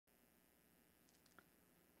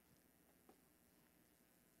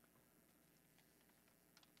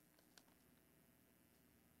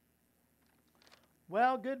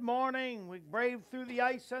Well, good morning. We braved through the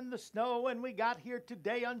ice and the snow, and we got here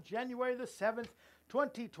today on January the 7th,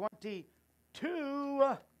 2022.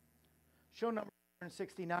 Show number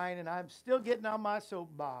 169, and I'm still getting on my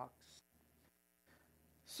soapbox.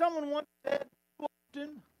 Someone once said,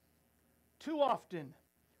 too often,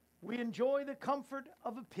 we enjoy the comfort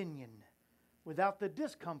of opinion without the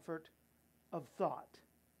discomfort of thought.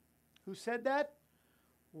 Who said that?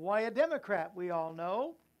 Why, a Democrat, we all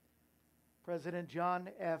know. President John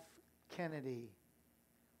F. Kennedy.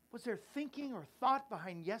 Was there thinking or thought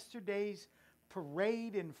behind yesterday's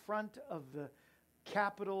parade in front of the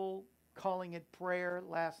Capitol, calling it prayer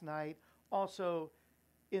last night? Also,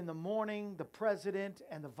 in the morning, the president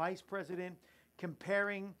and the vice president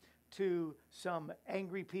comparing to some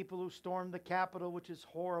angry people who stormed the Capitol, which is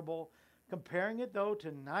horrible. Comparing it, though,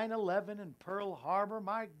 to 9/11 and Pearl Harbor.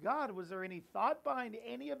 My God, was there any thought behind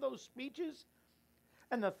any of those speeches?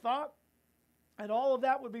 And the thought, and all of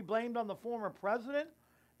that would be blamed on the former president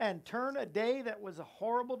and turn a day that was a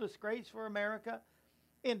horrible disgrace for America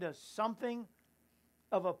into something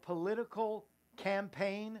of a political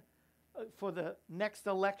campaign for the next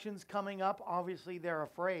elections coming up. Obviously, they're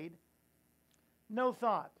afraid. No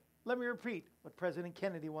thought. Let me repeat what President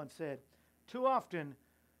Kennedy once said. Too often,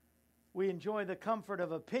 we enjoy the comfort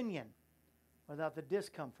of opinion without the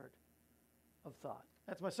discomfort of thought.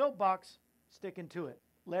 That's my soapbox. Sticking to it.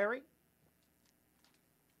 Larry?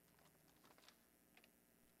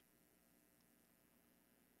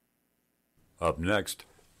 Up next,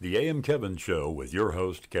 the A.M. Kevin Show with your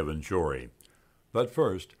host, Kevin Shorey. But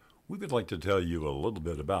first, we would like to tell you a little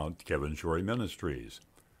bit about Kevin Shorey Ministries.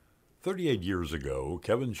 38 years ago,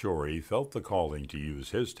 Kevin Shorey felt the calling to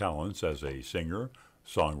use his talents as a singer,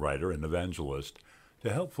 songwriter, and evangelist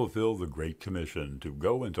to help fulfill the Great Commission to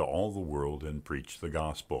go into all the world and preach the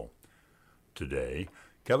gospel. Today,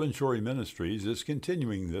 Kevin Shorey Ministries is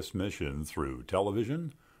continuing this mission through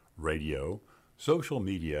television, radio, social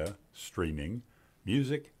media, streaming,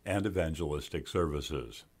 music, and evangelistic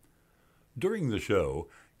services. During the show,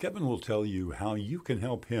 Kevin will tell you how you can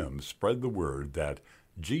help him spread the word that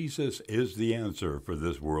Jesus is the answer for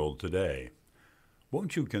this world today.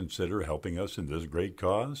 Won't you consider helping us in this great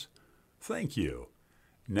cause? Thank you.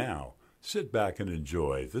 Now, sit back and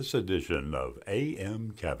enjoy this edition of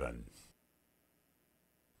A.M. Kevin.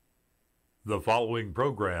 The following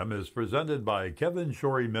program is presented by Kevin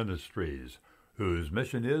Shorey Ministries, whose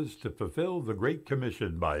mission is to fulfill the Great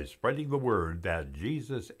Commission by spreading the word that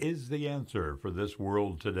Jesus is the answer for this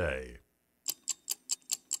world today.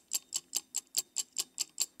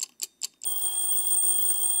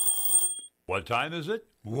 What time is it?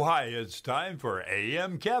 Why, it's time for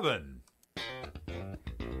A.M. Kevin.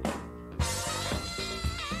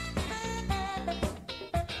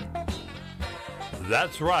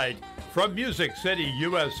 That's right. From Music City,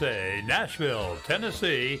 USA, Nashville,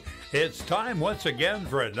 Tennessee, it's time once again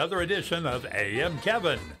for another edition of A.M.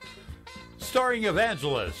 Kevin. Starring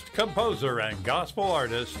evangelist, composer, and gospel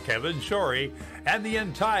artist Kevin Shorey and the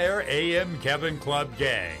entire A.M. Kevin Club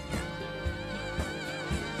gang.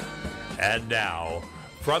 And now,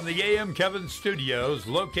 from the A.M. Kevin Studios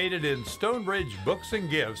located in Stonebridge Books and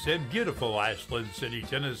Gifts in beautiful Ashland City,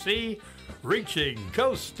 Tennessee, reaching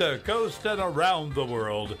coast to coast and around the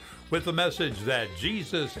world with the message that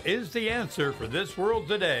Jesus is the answer for this world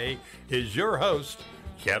today, is your host,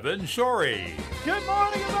 Kevin Shorey. Good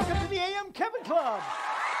morning and welcome to the A.M. Kevin Club.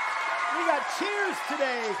 We got cheers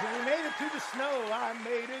today because we made it through the snow. I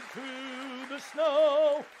made it through the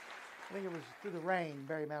snow. I think it was through the rain,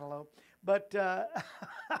 Barry Manilow. But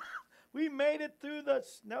we made it through the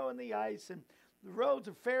snow and the ice, and the roads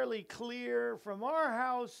are fairly clear from our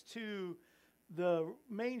house to the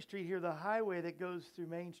Main Street here, the highway that goes through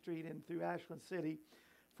Main Street and through Ashland City.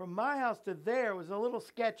 From my house to there was a little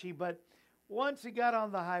sketchy, but once we got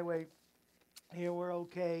on the highway, here we're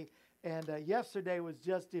okay. And yesterday was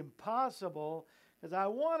just impossible because I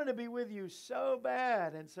wanted to be with you so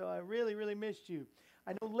bad, and so I really, really missed you.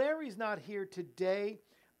 I know Larry's not here today.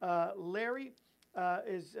 Larry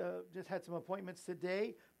is just had some appointments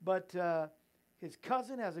today, but his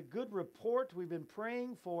cousin has a good report. We've been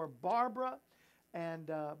praying for Barbara.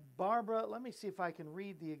 And Barbara, let me see if I can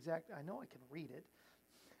read the exact, I know I can read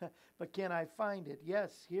it, but can I find it?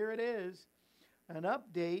 Yes, here it is. An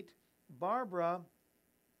update. Barbara,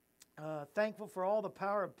 thankful for all the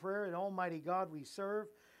power of prayer and Almighty God we serve.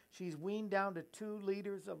 She's weaned down to 2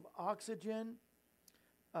 liters of oxygen.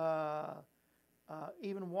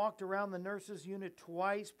 Even walked around the nurses' unit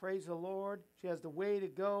twice. Praise the Lord. She has the way to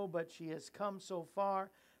go, but she has come so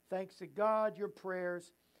far. Thanks to God, your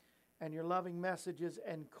prayers, and your loving messages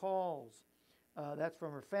and calls. That's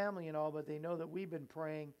from her family and all, but they know that we've been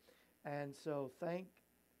praying. And so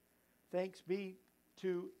thanks be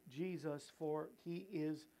to Jesus, for he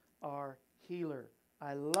is our healer.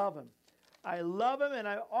 I love him. I love him, and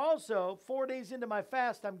I also, 4 days into my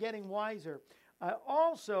fast, I'm getting wiser. I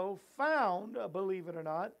also found, believe it or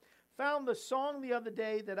not, found the song the other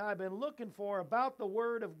day that I've been looking for about the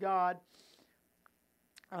Word of God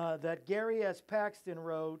that Gary S. Paxton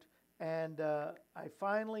wrote, and I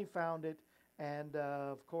finally found it, and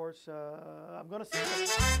of course, I'm going to sing it.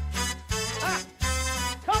 Ah,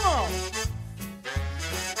 come on!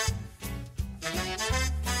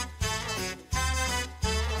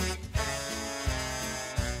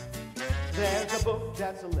 There's a book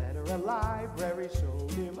that's a letter, a library so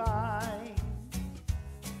divine.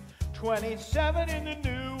 27 in the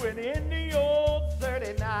new and in the old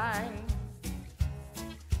 39.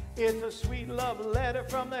 It's a sweet love letter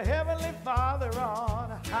from the Heavenly Father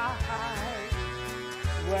on high.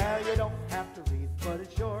 Well, you don't have to read, but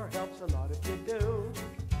it sure helps a lot if you do.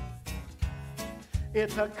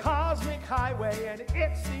 It's a cosmic highway and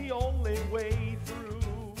it's the only way through.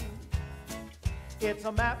 It's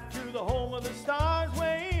a map to the home of the stars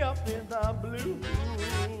way up in the blue.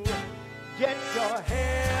 Get your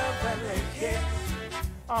heavenly kicks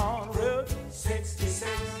on Route 66.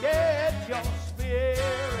 Get your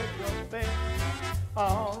spiritual fix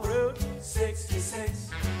on Route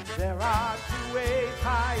 66. There are two ways,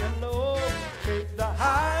 high and low. Take the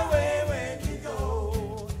highway when you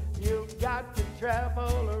go. You've got to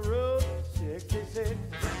travel a Route 66.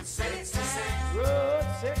 Route 66. Route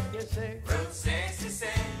 66. Route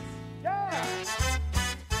 66. Yeah.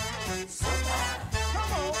 Somebody.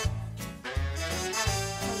 Come on.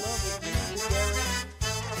 I love it, music, Gary.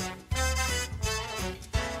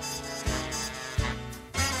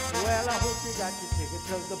 Well, I hope you got your ticket,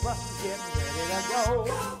 cause the bus is getting ready to go.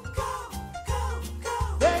 Go, go, go, go.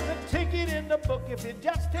 There's a ticket in the book. If you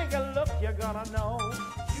just take a look, you're gonna know.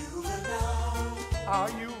 You will know. Are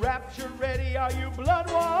you rapture ready? Are you blood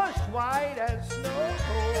washed white as snow?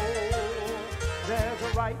 There's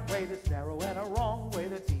a right way that's narrow and a wrong way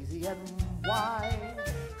that's easy and wide.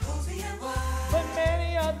 Cozy and wide. But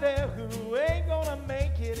many are there who ain't gonna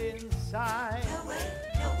make it inside. No way,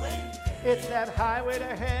 no way. It's that highway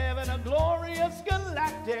to heaven, a glorious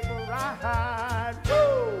galactic ride.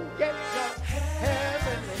 Woo! Get your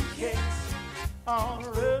heavenly kicks on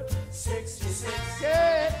Route 66.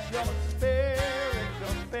 Get your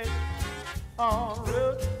spiritual fix on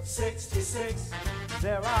Route 66.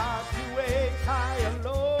 There are two ways, high and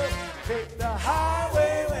low. Take the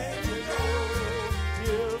highway when you go.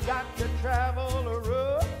 You've got to travel a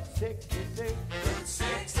Route 66. Route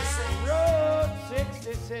 66. Route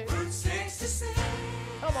 66. Route 66.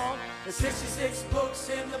 Come on. There's 66 books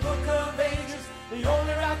in the book of ages. The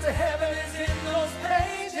only route to heaven is in those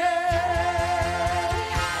pages.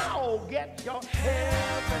 Oh, get your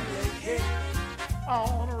heavenly kick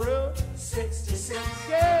on Route 66.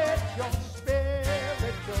 Get your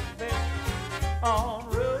spiritual fix on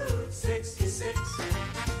Route 66.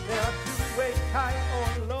 There are two ways, high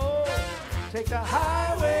or low. Take the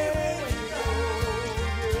highway when you go.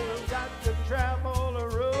 You've got to travel a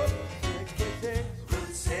Route 66.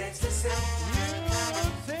 Route 66.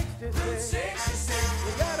 Route 66. Route 66.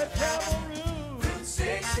 You gotta travel Route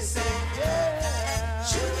 66. Yeah.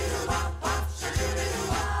 Shoo-doo-wop-wop,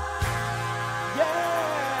 shoo-doo-doo-wop. Yeah.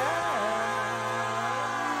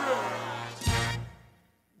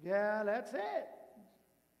 Yeah, that's it.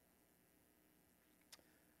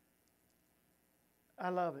 I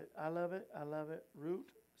love it. I love it. I love it.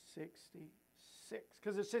 Route 66.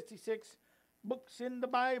 Because there's 66 books in the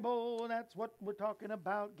Bible, and that's what we're talking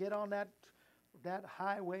about. Get on that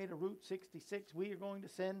highway to Route 66. We are going to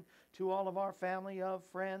send to all of our family of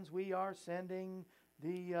friends. We are sending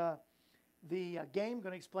the game. Going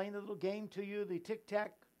to explain the little game to you. The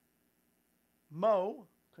tic-tac-mo,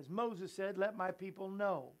 because Moses said, "Let my people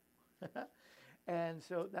know." And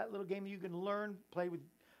so that little game you can learn, play with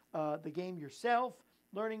the game yourself,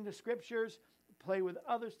 learning the scriptures, play with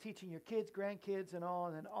others, teaching your kids, grandkids, and all.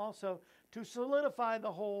 And then also to solidify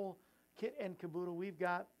the whole kit and caboodle, we've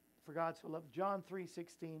got, for God so loved, John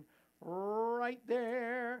 3:16 right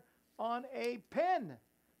there on a pen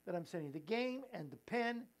that I'm sending you. The game and the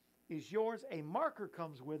pen is yours. A marker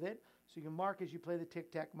comes with it, so you can mark as you play the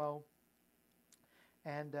tic-tac-mo.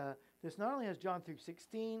 And this not only has John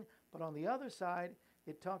 3:16, but on the other side,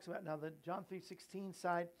 it talks about, now the John 3:16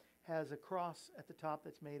 side has a cross at the top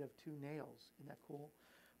that's made of two nails. Isn't that cool?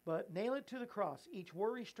 But nail it to the cross. Each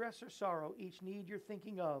worry, stress, or sorrow, each need you're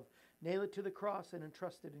thinking of, nail it to the cross and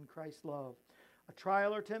entrust it in Christ's love. A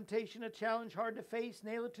trial or temptation, a challenge hard to face,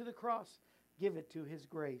 nail it to the cross give it to his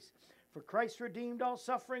grace. For Christ redeemed all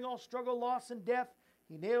suffering, all struggle, loss, and death.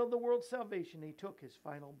 He nailed the world's salvation. He took his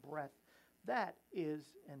final breath. That is,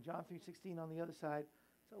 and John 3:16 on the other side,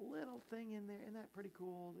 it's a little thing in there. Isn't that pretty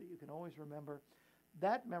cool that you can always remember?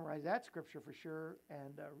 That, memorize that scripture for sure,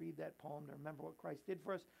 and read that poem to remember what Christ did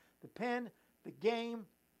for us. The pen, the game,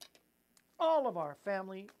 all of our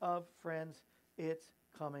family of friends, it's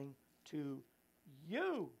coming to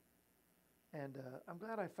you. And I'm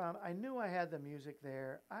glad I knew I had the music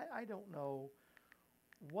there. I don't know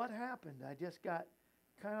what happened. I just got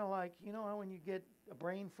kind of like, you know how when you get a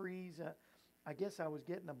brain freeze? I guess I was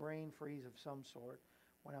getting a brain freeze of some sort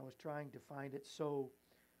when I was trying to find it so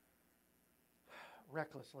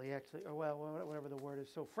recklessly, actually, or well, whatever the word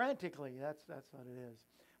is, so frantically. That's what it is.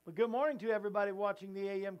 But good morning to everybody watching the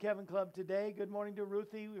AM Kevin Club today. Good morning to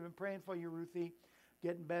Ruthie. We've been praying for you, Ruthie.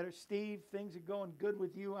 Getting better. Steve, things are going good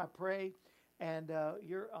with you, I pray. And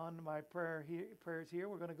you're on my prayers here.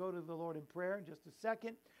 We're going to go to the Lord in prayer in just a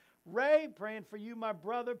second. Ray, praying for you, my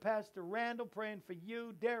brother. Pastor Randall, praying for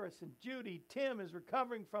you. Darius and Judy. Tim is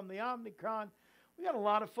recovering from the Omicron. We got a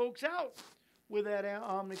lot of folks out with that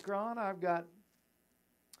Omicron. I got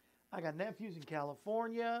nephews in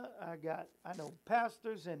California. I know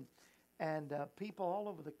pastors and people all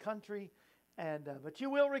over the country. And but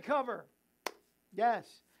you will recover.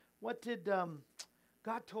 Yes. What did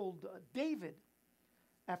God told David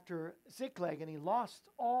after Ziklag, and he lost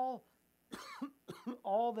all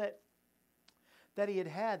all that he had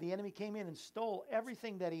had. The enemy came in and stole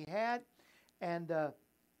everything that he had, and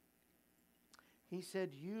he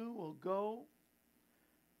said, "You will go,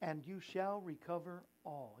 and you shall recover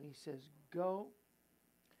all." He says, "Go,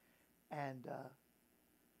 and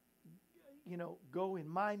go in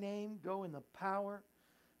my name, go in the power."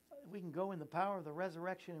 We can go in the power of the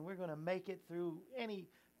resurrection, and we're going to make it through any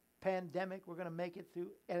pandemic. We're going to make it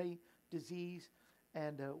through any disease,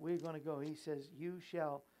 and we're going to go. He says, "You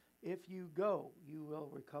shall, if you go, you will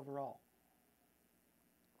recover all."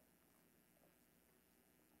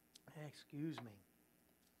 Excuse me.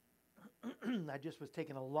 I just was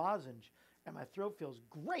taking a lozenge, and my throat feels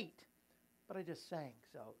great, but I just sang,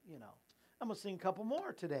 so, I'm going to sing a couple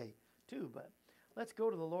more today, too, but let's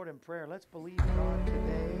go to the Lord in prayer. Let's believe God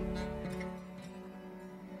today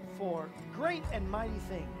for great and mighty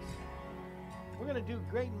things. We're going to do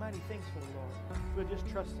great and mighty things for the Lord. We'll just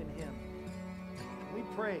trust in Him. We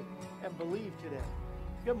pray and believe today.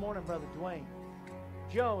 Good morning, Brother Dwayne.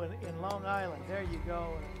 Joe in Long Island. There you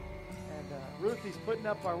go. And Ruthie's putting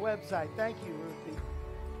up our website. Thank you, Ruthie.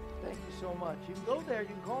 Thank you so much. You can go there. You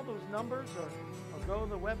can call those numbers or go to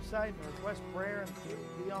the website and request prayer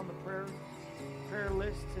and be on the prayer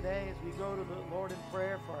list today as we go to the Lord in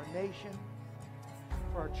prayer for our nation,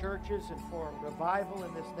 for our churches, and for revival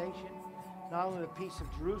in this nation. Not only the peace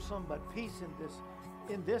of Jerusalem, but peace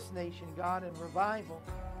in this nation, God, and revival.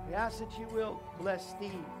 We ask that you will bless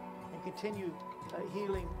Steve and continue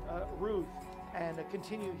healing Ruth and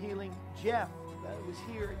continue healing Jeff that was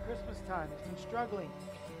here at Christmas time. He's been struggling,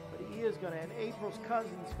 but he is going to. And April's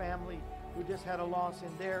cousin's family, who just had a loss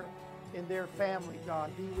in their family,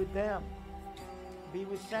 God, be with them. Be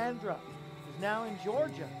with Sandra, who's now in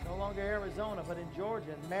Georgia, no longer Arizona, but in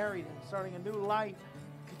Georgia, and married and starting a new life.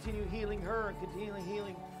 Continue healing her and continue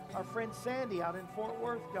healing our friend Sandy out in Fort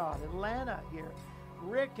Worth, God, and Lana here.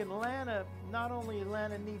 Rick and Lana, not only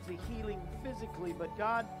Lana needs a healing physically, but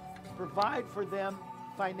God provide for them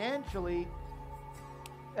financially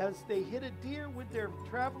as they hit a deer with their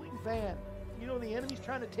traveling van. The enemy's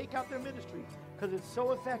trying to take out their ministry because it's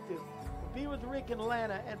so effective. Be with Rick and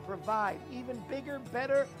Lana and provide even bigger,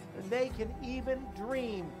 better than they can even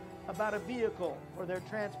dream about a vehicle for their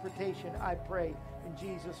transportation, I pray, in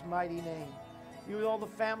Jesus' mighty name. Be with all the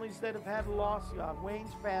families that have had loss, God,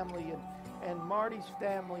 Wayne's family and Marty's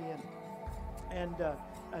family and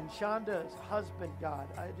Shonda's husband, God.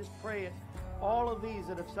 I just pray it, all of these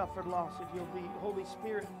that have suffered loss, that you'll be, Holy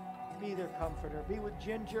Spirit, be their comforter. Be with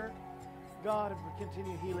Ginger, God, and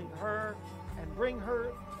continue healing her and bring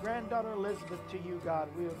her granddaughter Elizabeth to you, God.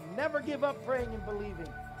 We'll never give up praying and believing.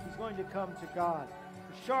 He's going to come to God.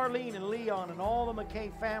 For Charlene and Leon and all the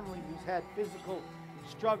McKay family who's had physical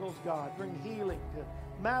struggles, God, bring healing. To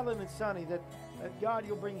Madeline and Sonny, that God,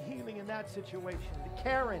 you'll bring healing in that situation. To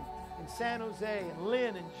Karen in San Jose and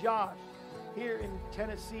Lynn and Josh here in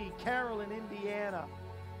Tennessee, Carol in Indiana,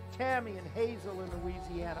 Tammy and Hazel in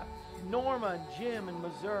Louisiana, Norma and Jim in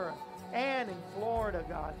Missouri, Ann in Florida,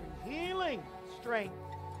 God, bring healing, strength.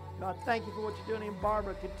 God, thank you for what you're doing in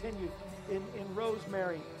Barbara. Continue in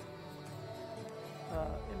Rosemary,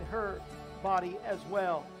 in her body as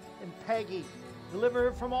well. And Peggy, deliver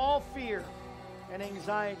her from all fear. and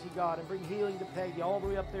anxiety, God, and bring healing to Peggy all the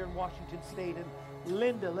way up there in Washington State. And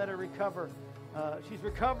Linda, let her recover. She's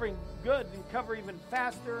recovering good, recover even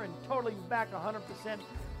faster and totally back 100%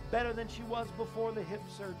 better than she was before the hip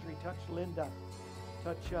surgery. Touch Linda.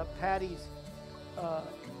 Touch Patty's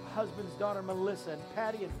husband's daughter, Melissa. And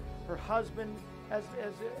Patty and her husband has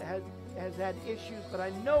had issues, but I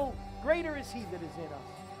know greater is He that is in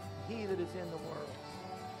us, He that is in the world.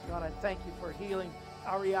 God, I thank you for healing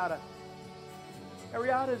Ariada.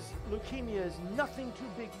 Ariada's leukemia is nothing too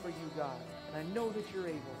big for you, God, and I know that you're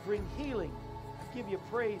able. Bring healing. I give you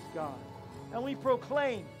praise, God. And we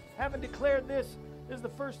proclaim, haven't declared this is the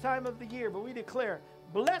first time of the year, but we declare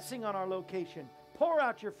blessing on our location. Pour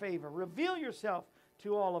out your favor. Reveal yourself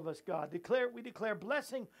to all of us, God. We declare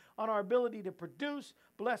blessing on our ability to produce.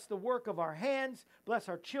 Bless the work of our hands. Bless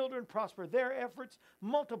our children. Prosper their efforts.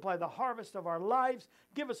 Multiply the harvest of our lives.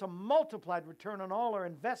 Give us a multiplied return on all our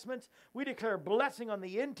investments. We declare blessing on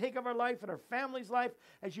the intake of our life and our family's life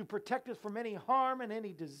as you protect us from any harm and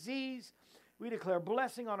any disease. We declare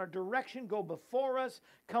blessing on our direction. Go before us.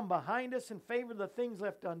 Come behind us and favor the things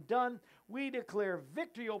left undone. We declare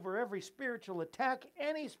victory over every spiritual attack,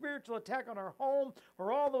 any spiritual attack on our home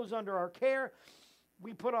or all those under our care.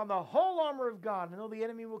 We put on the whole armor of God, and though the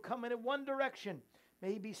enemy will come in one direction,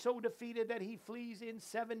 may he be so defeated that he flees in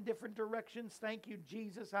 7 different directions. Thank you,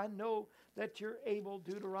 Jesus. I know that you're able.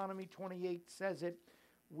 Deuteronomy 28 says it.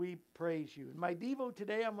 We praise you. In my Devo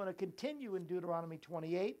today, I'm going to continue in Deuteronomy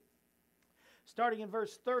 28. Starting in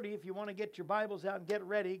verse 30, if you want to get your Bibles out and get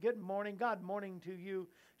ready. Good morning. God morning to you,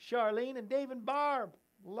 Charlene and Dave and Barb.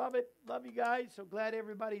 Love it. Love you guys. So glad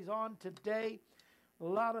everybody's on today. A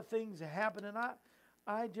lot of things happening.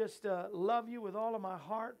 I just love you with all of my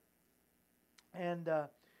heart. And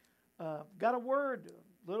got a word,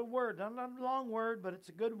 little word. Not a long word, but it's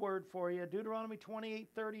a good word for you. Deuteronomy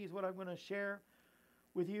 28:30 is what I'm going to share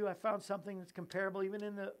with you. I found something that's comparable even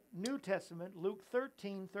in the New Testament, Luke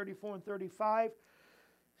 13:34 and 35.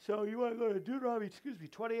 So you want to go to Deuteronomy,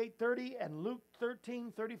 28:30 and Luke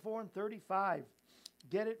 13:34 and 35.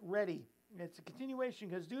 Get it ready. It's a continuation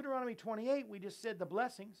because Deuteronomy 28, we just said the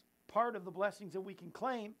blessings, part of the blessings that we can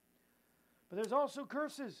claim. But there's also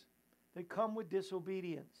curses that come with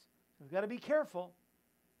disobedience. So we've got to be careful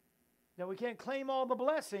that we can't claim all the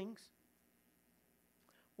blessings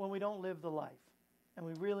when we don't live the life. And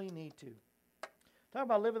we really need to. Talk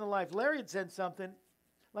about living the life. Larry had said something.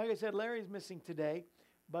 Like I said, Larry's missing today.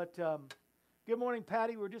 But good morning,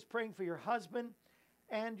 Patty. We're just praying for your husband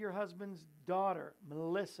and your husband's daughter,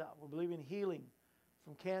 Melissa. We're believing healing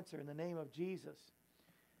from cancer in the name of Jesus.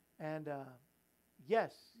 And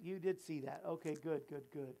yes, you did see that. Okay, good.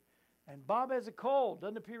 And Bob has a cold.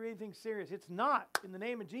 Doesn't appear anything serious. It's not in the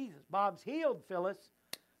name of Jesus. Bob's healed, Phyllis.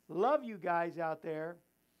 Love you guys out there.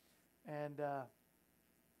 And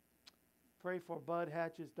pray for Bud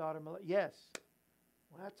Hatch's daughter, Melissa. Yes,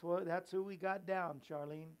 that's who we got down,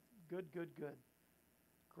 Charlene. Good.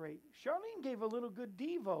 Great. Charlene gave a little good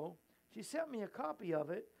Devo. She sent me a copy of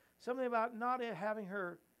it. Something about not having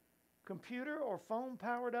her computer or phone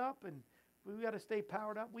powered up, and we got to stay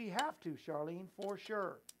powered up. We have to, Charlene, for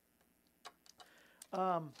sure.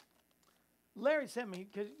 Larry sent me,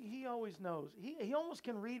 because he always knows. He almost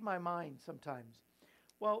can read my mind sometimes.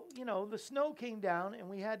 Well, the snow came down, and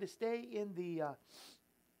we had to stay indoors,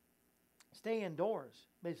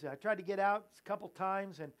 basically. I tried to get out a couple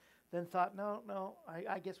times and then thought, no,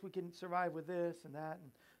 I guess we can survive with this and that,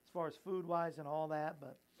 and as far as food-wise and all that,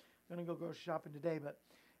 but I'm going to go grocery shopping today. But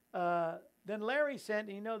then Larry sent,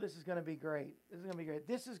 and this is going to be great.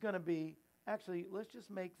 This is going to be, actually, let's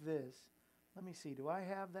just make this. Let me see, do I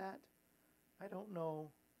have that? I don't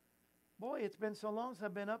know. Boy, it's been so long since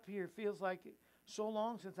I've been up here. It feels like so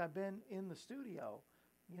long since I've been in the studio,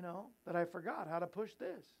 that I forgot how to push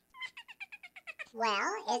this.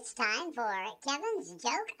 Well, it's time for Kevin's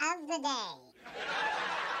Joke of the Day.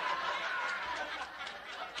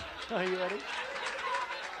 Are you ready?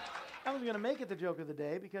 I was going to make it the joke of the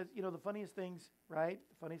day because, the funniest things, right?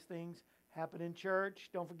 The funniest things happen in church.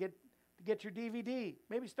 Don't forget to get your DVD.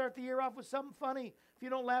 Maybe start the year off with something funny. If you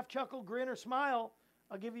don't laugh, chuckle, grin, or smile,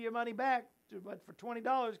 I'll give you your money back. But for $20,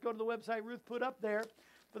 go to the website Ruth put up there.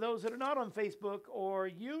 For those that are not on Facebook or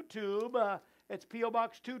YouTube, it's P.O.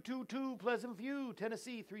 Box 222, Pleasant View,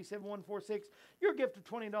 Tennessee 37146. Your gift of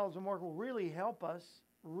 $20 or more will really help us.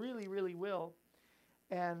 Really, really will.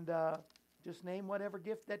 And just name whatever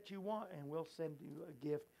gift that you want, and we'll send you a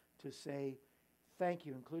gift to say thank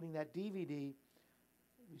you, including that DVD.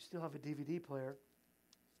 We still have a DVD player.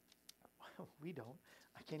 We don't.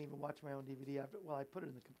 I can't even watch my own DVD. I put it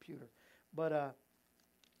in the computer. But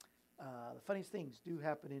the funniest things do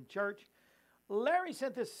happen in church. Larry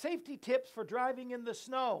sent us safety tips for driving in the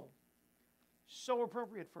snow. So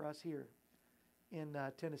appropriate for us here in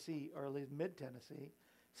Tennessee, or at least mid-Tennessee.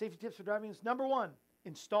 Safety tips for driving is number 1,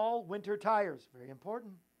 install winter tires. Very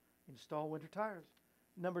important. Install winter tires.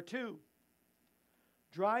 Number 2,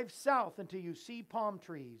 drive south until you see palm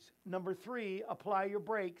trees. Number 3, apply your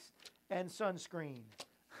brakes and sunscreen.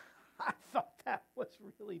 I thought that was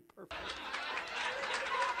really perfect.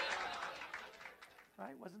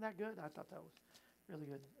 Right? Wasn't that good? I thought that was really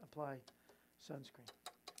good. Apply sunscreen.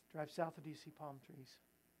 Drive south until you see palm trees.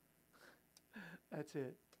 That's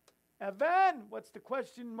it. Evan, what's the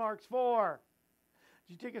question marks for?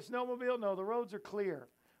 Did you take a snowmobile? No, the roads are clear.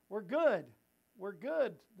 We're good. We're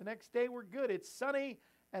good. The next day we're good. It's sunny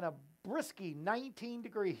and a brisky 19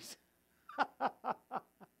 degrees.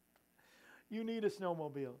 You need a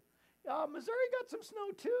snowmobile. Missouri got some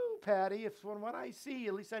snow too, Patty. If from what I see,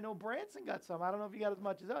 at least I know Branson got some. I don't know if you got as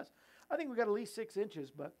much as us. I think we got at least 6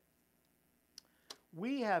 inches, but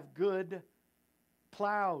we have good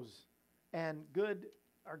plows and good,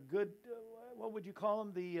 what would you call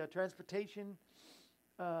them? The transportation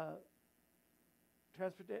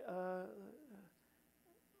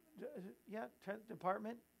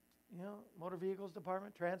department, motor vehicles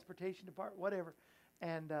department, transportation department, whatever.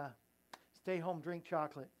 And stay home, drink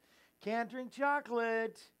chocolate. Can't drink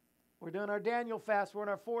chocolate. We're doing our Daniel fast. We're on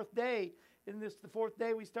our 4th day. Isn't this the 4th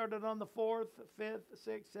day? We started on the 4th, 5th,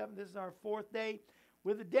 6th, 7th. This is our 4th day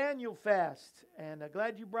with the Daniel fast. And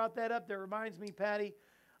glad you brought that up. That reminds me, Patty,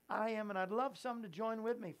 I am, and I'd love someone to join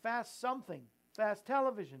with me. Fast something. Fast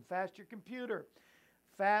television. Fast your computer.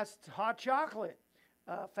 Fast hot chocolate.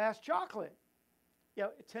 Fast chocolate.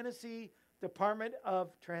 Tennessee Department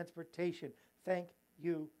of Transportation. Thank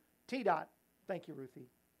you, TDOT. Thank you, Ruthie.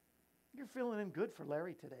 You're feeling in good for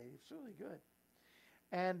Larry today. It's really good.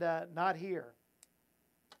 And not here.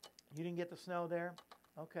 You didn't get the snow there?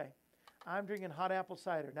 Okay. I'm drinking hot apple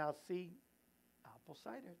cider. Now, see, apple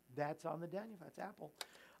cider. That's on the Daniel. That's apple.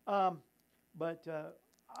 But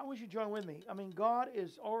I wish you'd join with me. I mean, God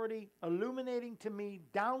is already illuminating to me,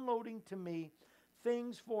 downloading to me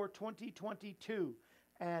things for 2022.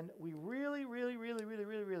 And we really, really, really, really,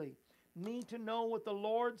 really, really need to know what the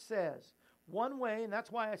Lord says. One way, and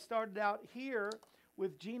that's why I started out here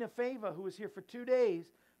with Gina Fava, who was here for 2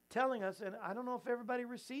 days, telling us, and I don't know if everybody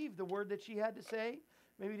received the word that she had to say.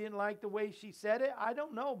 Maybe didn't like the way she said it. I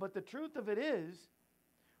don't know. But the truth of it is,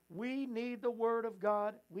 we need the word of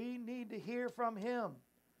God. We need to hear from him.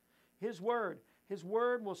 His word. His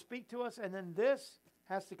word will speak to us, and then this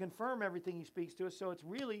has to confirm everything he speaks to us. So it's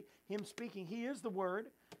really him speaking. He is the word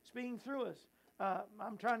speaking through us.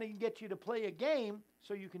 I'm trying to get you to play a game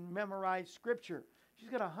so you can memorize Scripture. She's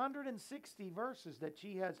got 160 verses that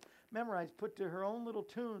she has memorized, put to her own little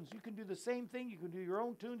tunes. You can do the same thing. You can do your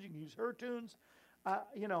own tunes. You can use her tunes.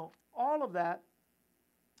 All of that,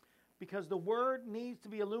 because the Word needs to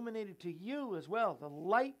be illuminated to you as well. The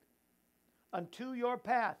light unto your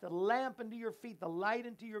path, the lamp unto your feet, the light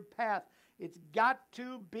unto your path. It's got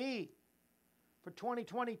to be. For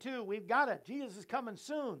 2022, we've got it. Jesus is coming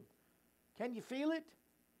soon. Can you feel it?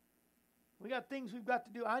 We got things we've got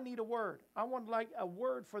to do. I need a word. I want like a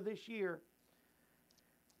word for this year.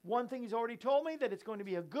 One thing he's already told me, that it's going to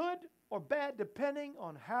be a good or bad depending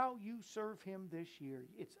on how you serve him this year.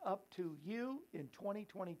 It's up to you in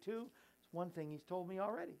 2022. It's one thing he's told me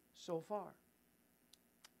already so far.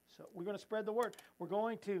 So we're going to spread the word. We're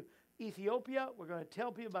going to Ethiopia. We're going to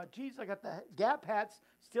tell people about Jesus. I got the Gap hats.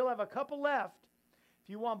 Still have a couple left. If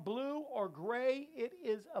you want blue or gray, it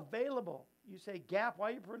is available. You say Gap, why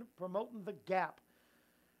are you promoting the Gap?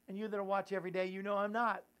 And you that watch every day, you know I'm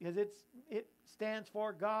not, because it stands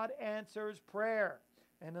for God Answers Prayer.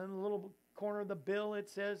 And in the little corner of the bill, it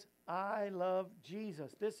says, I love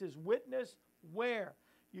Jesus. This is Witness Wear.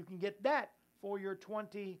 You can get that for your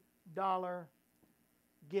 $20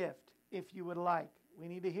 gift if you would like. We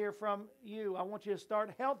need to hear from you. I want you to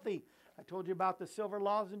start healthy. I told you about the silver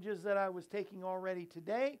lozenges that I was taking already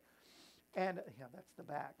today. And yeah, that's the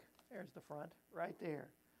back. There's the front right there.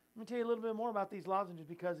 Let me tell you a little bit more about these lozenges,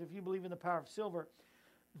 because if you believe in the power of silver,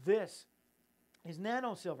 this is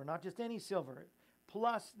nano silver, not just any silver.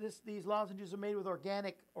 Plus, these lozenges are made with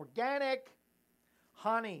organic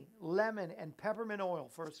honey, lemon, and peppermint oil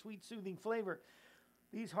for a sweet, soothing flavor.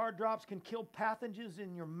 These hard drops can kill pathogens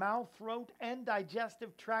in your mouth, throat, and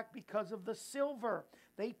digestive tract because of the silver.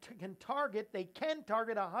 They can target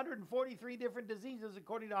 143 different diseases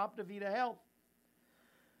according to OptiVita Health.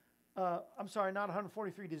 I'm sorry, not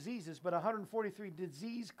 143 diseases, but 143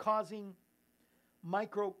 disease-causing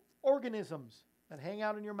microorganisms that hang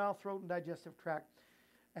out in your mouth, throat, and digestive tract.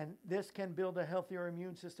 And this can build a healthier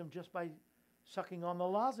immune system just by sucking on the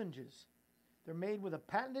lozenges. They're made with a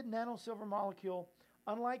patented nano-silver molecule.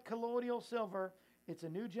 Unlike colloidal silver, it's a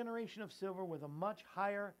new generation of silver with a much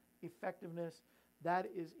higher effectiveness. That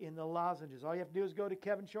is in the lozenges. All you have to do is go to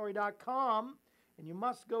kevinshorey.com, and you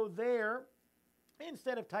must go there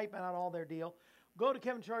instead of typing out all their deal. Go to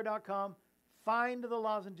kevinshorey.com, find the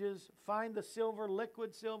lozenges, find the silver,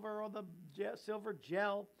 liquid silver, or the silver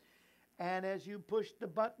gel, and as you push the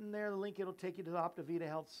button there, the link, it'll take you to the OptiVita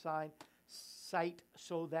Health site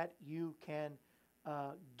so that you can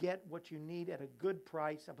get what you need at a good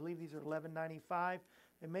price. I believe these are $11.95.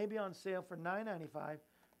 They may be on sale for $9.95, a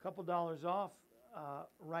couple dollars off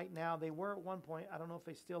right now. They were at one point. I don't know if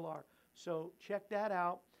they still are. So check that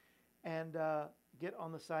out and get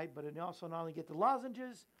on the site. But it also not only get the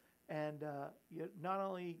lozenges and you not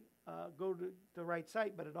only go to the right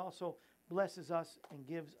site, but it also blesses us and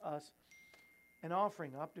gives us an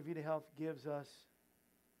offering. OptiVita Health gives us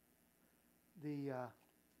the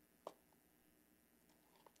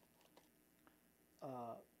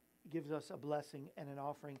gives us a blessing and an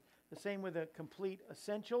offering. The same with the Complete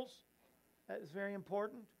Essentials. That is very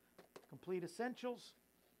important. Complete Essentials.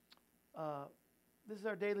 This is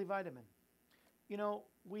our daily vitamin. You know,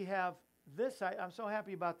 we have this site. I'm so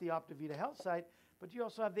happy about the OptiVita Health site, but you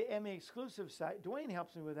also have the MA exclusive site. Dwayne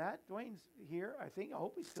helps me with that. Dwayne's here, I think. I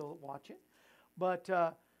hope he's still watching. But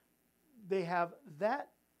they have that,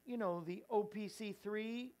 you know, the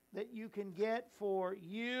OPC3 that you can get for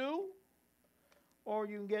you, or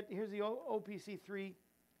you can get, here's the OPC3,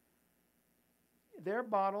 their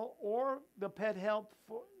bottle, or the pet health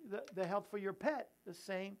for the health for your pet, the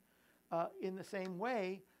same, in the same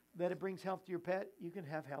way that it brings health to your pet, you can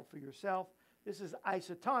have health for yourself. This is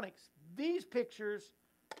Isotonics. These pictures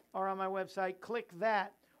are on my website. Click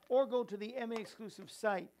that, or go to the MA exclusive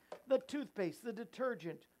site. The toothpaste, the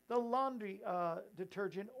detergent, the laundry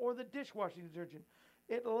detergent, or the dishwashing detergent.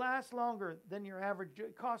 It lasts longer than your average.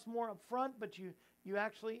 It costs more up front, but you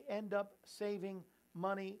actually end up saving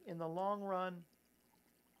money in the long run.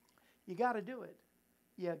 You got to do it.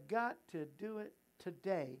 You got to do it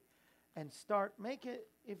today and start. Make it,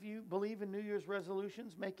 if you believe in New Year's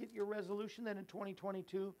resolutions, make it your resolution that in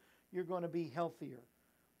 2022 you're going to be healthier.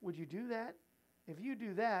 Would you do that? If you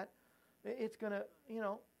do that, it's going to, you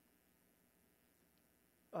know,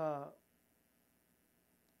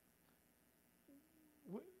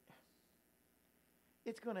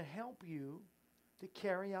 it's going to help you to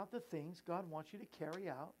carry out the things God wants you to carry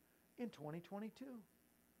out in 2022.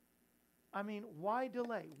 I mean, why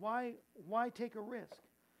delay? Why take a risk?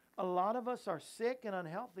 A lot of us are sick and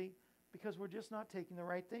unhealthy because we're just not taking the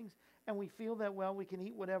right things. And we feel that, well, we can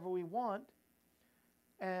eat whatever we want.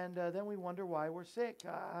 And then we wonder why we're sick.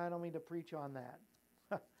 I don't mean to preach on that.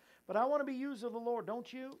 But I want to be used of the Lord,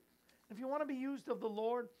 don't you? If you want to be used of the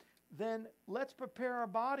Lord, then let's prepare our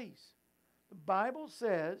bodies. The Bible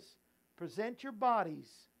says, present your bodies,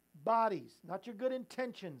 not your good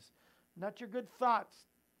intentions, not your good thoughts,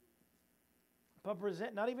 but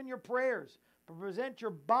present, not even your prayers, but present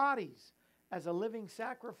your bodies as a living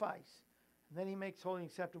sacrifice. And then he makes holy and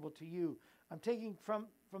acceptable to you. I'm taking from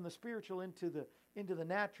the spiritual into the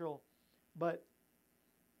natural, but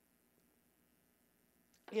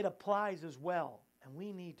it applies as well. And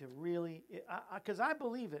we need to really, because I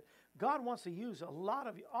believe it, God wants to use a lot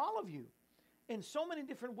of you, all of you, in so many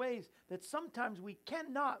different ways that sometimes we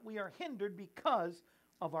are hindered because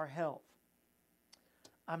of our health.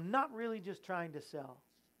 I'm not really just trying to sell.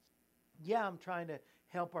 Yeah, I'm trying to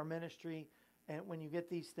help our ministry. And when you get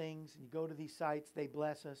these things and you go to these sites, they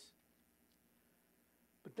bless us.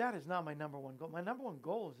 But that is not my number one goal. My number one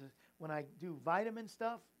goal is when I do vitamin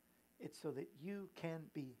stuff, it's so that you can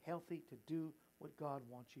be healthy to do what God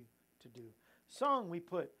wants you to do. Song we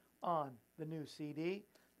put on the new CD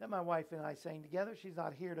that my wife and I sang together. She's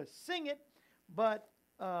not here to sing it, but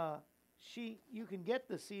you can get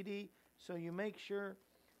the CD, so you make sure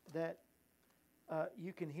that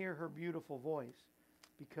you can hear her beautiful voice,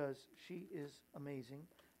 because she is amazing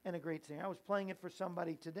and a great singer. I was playing it for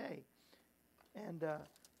somebody today, and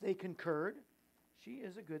they concurred. She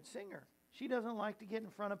is a good singer. She doesn't like to get in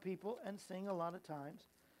front of people and sing a lot of times.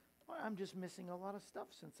 Well, I'm just missing a lot of stuff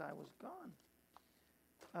since I was gone.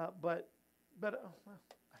 But well,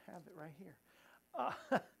 I have it right here.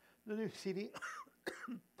 The new CD.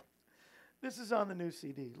 This is on the new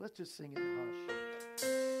CD. Let's just sing it in hush.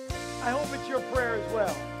 I hope it's your prayer as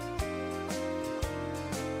well.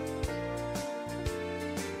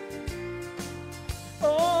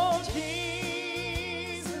 Oh,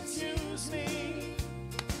 Jesus, use me.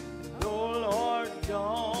 Oh, Lord,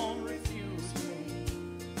 don't refuse me.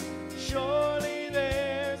 Surely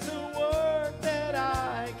there's a work that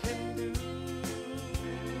I can do.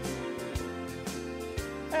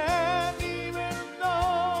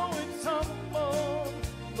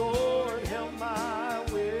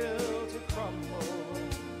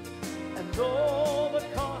 Though the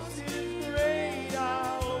cost is great,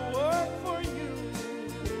 I'll work for you.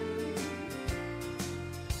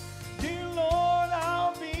 Dear Lord,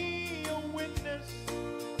 I'll be a witness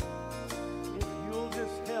if you'll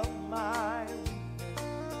just help my weakness.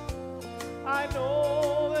 I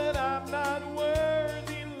know that I'm not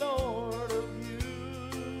worthy, Lord, of you.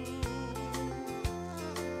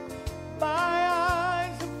 My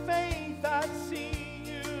eyes of faith, I see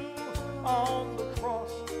you on the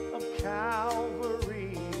cross of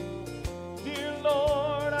Calvary. Dear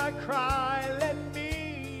Lord, I cry, let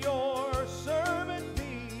me your servant be.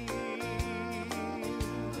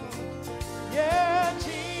 Yeah,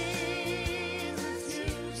 Jesus,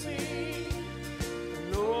 use me.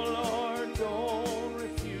 And oh Lord, don't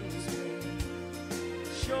refuse me.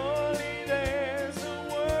 Surely there's a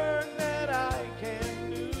work that I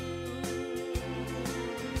can do.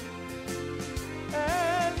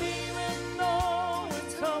 And even though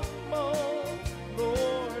it's humble,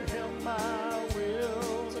 Lord, help my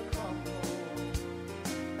will to crumble.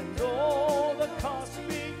 And though the cost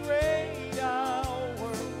be great, I'll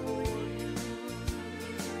work for you.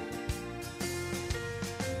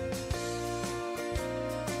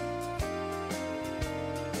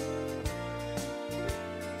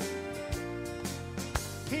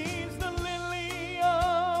 He's the lily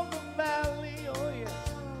of the valley, oh yes.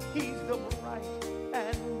 He's the bright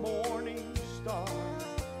and morning star.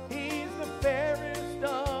 He's the fairest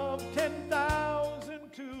of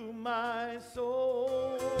 10,000 to my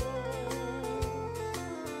soul.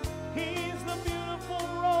 He's the beautiful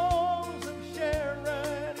rose of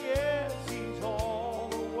Sharon, yes. He's all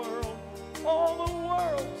the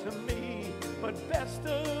world to me. But best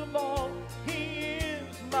of all, he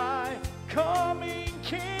is my coming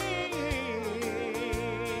King.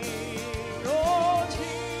 Oh,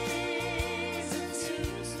 Jesus,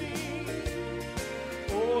 use me.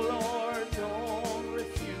 Oh, Lord, don't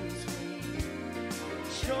refuse me.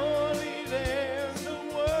 Surely there's a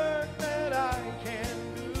work that I can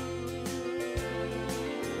do.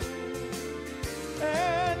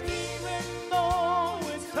 And even though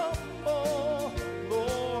it's humble,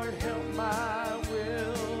 Lord, help my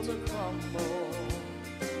will to crumble.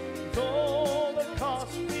 Though the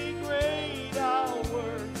cost be great, I'll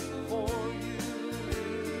work for you.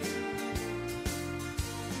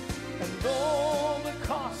 And though the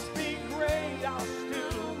cost be great, I'll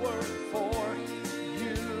still work for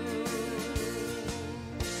you.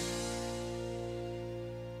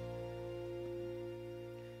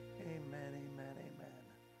 Amen, amen, amen.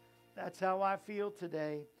 That's how I feel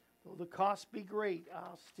today. Though the cost be great,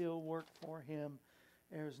 I'll still work for him.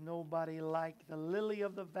 There's nobody like the lily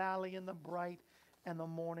of the valley and the bright and the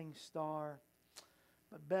morning star.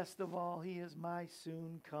 But best of all, he is my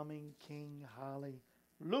soon coming King.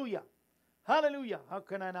 Hallelujah. Hallelujah. How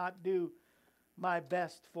can I not do my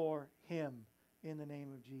best for him in the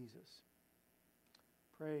name of Jesus?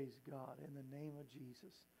 Praise God in the name of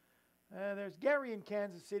Jesus. There's Gary in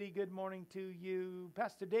Kansas City. Good morning to you.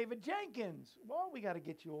 Pastor David Jenkins. Well, we got to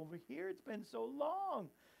get you over here. It's been so long.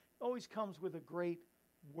 Always comes with a great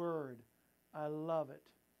word. I love it.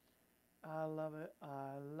 I love it.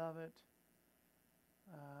 I love it.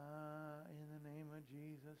 In the name of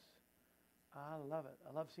Jesus. I love it.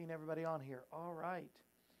 I love seeing everybody on here. All right.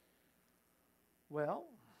 Well,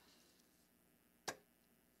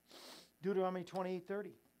 Deuteronomy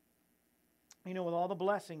 28:30. You know, with all the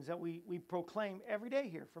blessings that we proclaim every day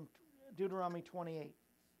here from Deuteronomy 28.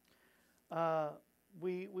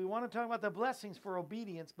 We want to talk about the blessings for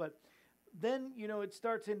obedience, but then, you know, it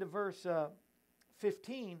starts into verse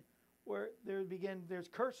 15 where there's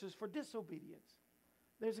curses for disobedience.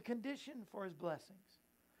 There's a condition for his blessings.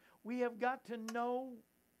 We have got to know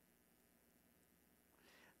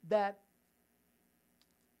that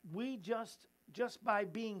we just by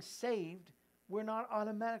being saved, we're not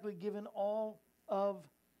automatically given all of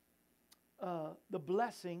the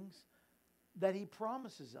blessings that he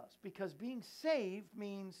promises us. Because being saved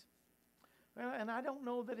means, and I don't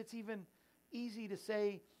know that it's even easy to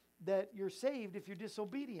say that you're saved if you're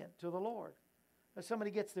disobedient to the Lord. If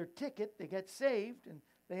somebody gets their ticket, they get saved, and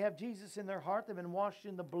they have Jesus in their heart, they've been washed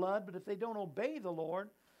in the blood, but if they don't obey the Lord,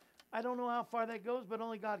 I don't know how far that goes, but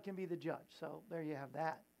only God can be the judge. So there you have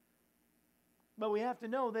that. But we have to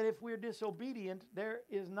know that if we're disobedient, there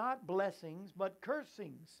is not blessings, but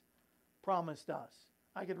cursings promised us.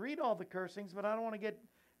 I could read all the cursings, but I don't want to get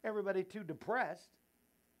everybody too depressed.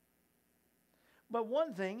 But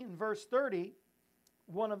one thing, in verse 30,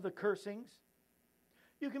 one of the cursings,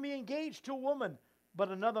 you can be engaged to a woman, but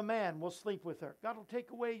another man will sleep with her. God will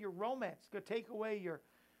take away your romance. God will take away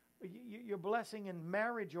your blessing in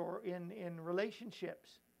marriage or in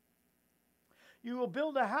relationships. You will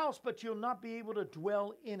build a house, but you'll not be able to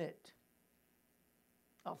dwell in it.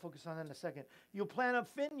 I'll focus on that in a second. You'll plant a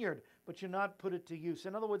vineyard, but you'll not put it to use.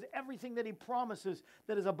 In other words, everything that he promises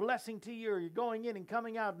that is a blessing to you, you're going in and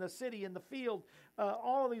coming out in the city, in the field,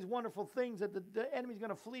 all of these wonderful things that the enemy's going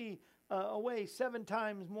to flee away 7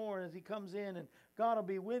 times more as he comes in, and God will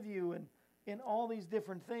be with you, and in all these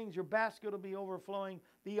different things, your basket will be overflowing.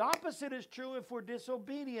 The opposite is true if we're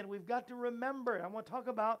disobedient. We've got to remember. I want to talk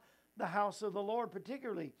about the house of the Lord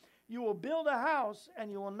particularly. You will build a house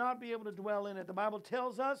and you will not be able to dwell in it. The Bible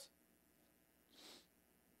tells us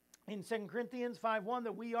in 2 Corinthians 5:1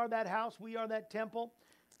 that we are that house, we are that temple.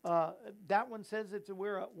 That one says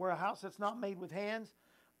we're a house that's not made with hands.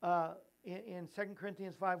 In 2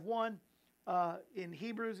 Corinthians 5:1, in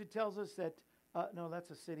Hebrews it tells us that, no, that's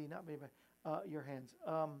a city, not made by your hands.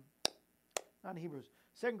 Not in Hebrews.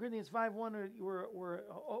 2 Corinthians 5:1,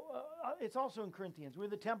 it's also in Corinthians. We're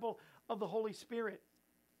the temple of the Holy Spirit,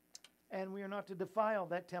 and we are not to defile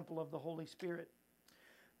that temple of the Holy Spirit.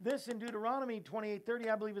 This in Deuteronomy 28:30,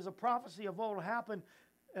 I believe, is a prophecy of what will happen.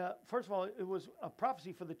 First of all, it was a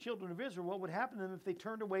prophecy for the children of Israel, what would happen to them if they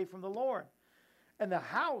turned away from the Lord. And the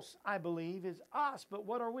house, I believe, is us, but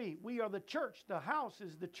what are we? We are the church. The house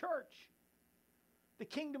is the church. The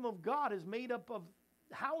kingdom of God is made up of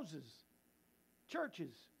houses,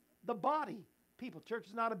 churches, the body, people. Church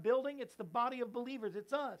is not a building, it's the body of believers,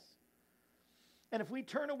 it's us. And if we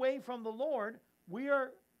turn away from the Lord, we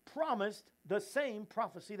are promised the same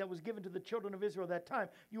prophecy that was given to the children of Israel at that time.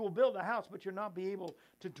 You will build a house, but you'll not be able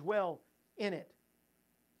to dwell in it.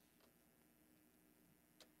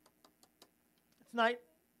 Tonight,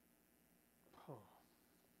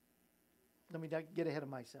 let me get ahead of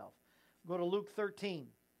myself. Go to Luke 13,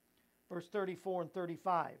 verse 34 and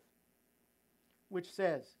 35, which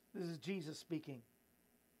says, this is Jesus speaking,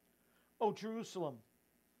 "O Jerusalem,"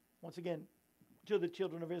 once again, to the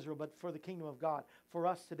children of Israel, but for the kingdom of God, for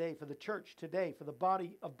us today, for the church today, for the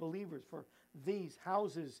body of believers, for these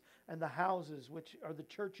houses and the houses which are the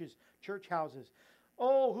churches, church houses.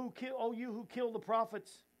 Oh, you who kill the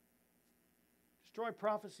prophets, destroy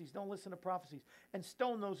prophecies, don't listen to prophecies, and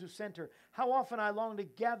stone those who sent her. How often I long to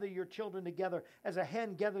gather your children together as a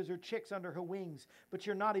hen gathers her chicks under her wings, but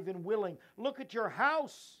you're not even willing. Look at your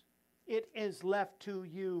house. It is left to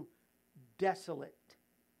you desolate.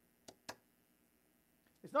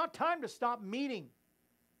 It's not time to stop meeting,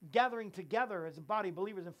 gathering together as a body of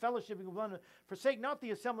believers and fellowshipping with one another. Forsake not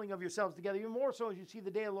the assembling of yourselves together, even more so as you see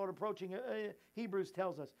the day of the Lord approaching. Hebrews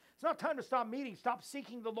tells us. It's not time to stop meeting, stop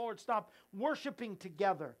seeking the Lord, stop worshiping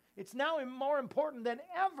together. It's now more important than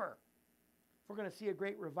ever if we're going to see a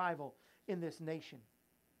great revival in this nation.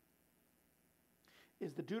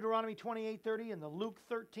 Is the Deuteronomy 28:30 and the Luke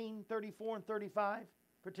 13:34 and 35,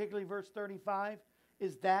 particularly verse 35,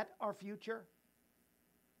 is that our future?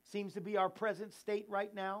 Seems to be our present state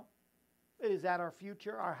right now. Is that our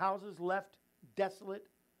future? Our houses left desolate.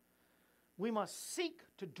 We must seek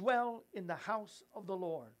to dwell in the house of the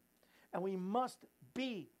Lord. And we must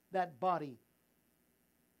be that body,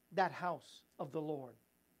 that house of the Lord.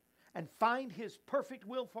 And find His perfect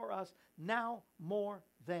will for us now more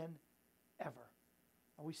than ever.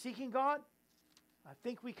 Are we seeking God? I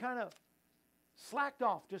think we kind of slacked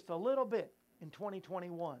off just a little bit in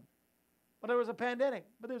 2021. But there was a pandemic,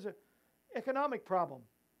 but there's an economic problem.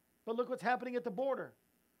 But look what's happening at the border.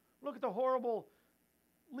 Look at the horrible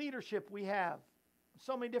leadership we have.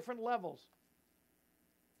 So many different levels.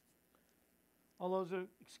 All those are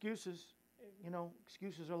excuses. You know,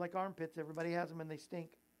 excuses are like armpits. Everybody has them and they stink.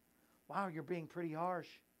 Wow, you're being pretty harsh.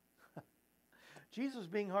 Jesus is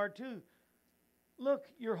being hard too. Look,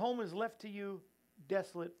 your home is left to you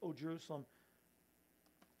desolate, O Jerusalem.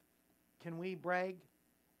 Can we brag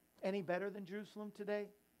any better than Jerusalem today?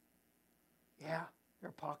 Yeah, there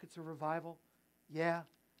are pockets of revival. Yeah,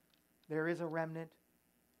 there is a remnant.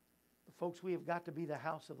 But folks, we have got to be the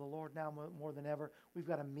house of the Lord now more than ever. We've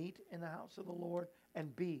got to meet in the house of the Lord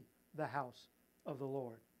and be the house of the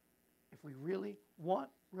Lord. If we really want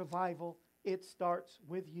revival, it starts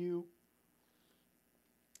with you.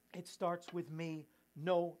 It starts with me.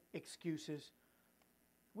 No excuses.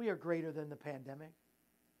 We are greater than the pandemic.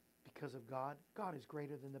 Because of God. God is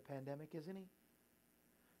greater than the pandemic, isn't He?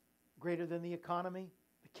 Greater than the economy,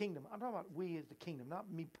 the kingdom. I'm talking about we as the kingdom, not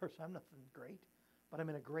me personally. I'm nothing great, but I'm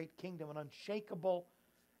in a great kingdom, an unshakable,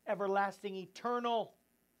 everlasting, eternal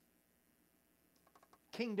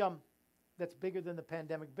kingdom that's bigger than the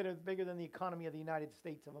pandemic, bigger than the economy of the United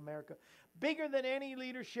States of America, bigger than any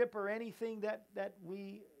leadership or anything that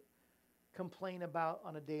we complain about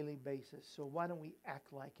on a daily basis. So why don't we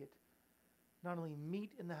act like it? Not only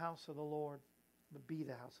meet in the house of the Lord, but be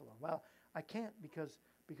the house of the Lord. Well, I can't because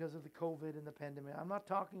of the COVID and the pandemic. I'm not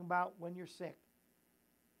talking about when you're sick.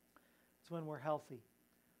 It's when we're healthy.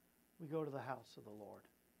 We go to the house of the Lord.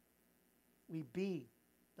 We be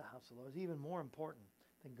the house of the Lord. It's even more important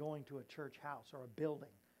than going to a church house or a building.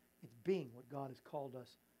 It's being what God has called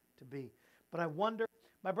us to be. But I wonder,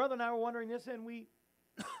 my brother and I were wondering this, and we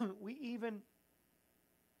even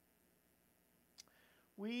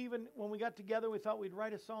when we got together, we thought we'd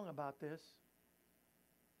write a song about this.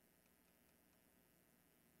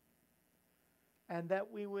 And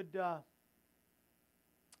that we would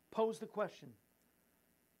pose the question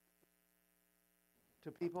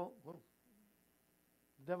to people. Whoa,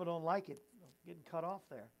 the devil don't like it. Getting cut off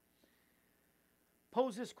there.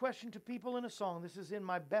 Pose this question to people in a song. This is in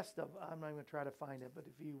my best of. I'm not going to try to find it, but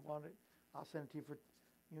if you want it, I'll send it to you for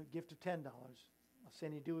gift of $10. I'll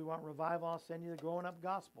send you Do We Want Revival? I'll send you the Growing Up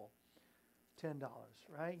Gospel. $10,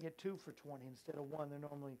 right? You get 2 for $20 instead of 1. They're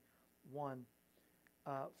normally 1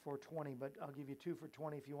 for $20, but I'll give you 2 for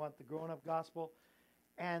 $20 if you want the Growing Up Gospel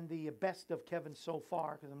and the best of Kevin so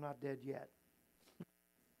far, because I'm not dead yet.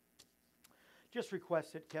 Just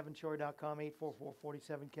request it, kevinshorey.com,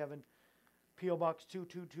 844-47-KEVIN, P.O. Box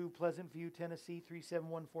 222, Pleasant View, Tennessee,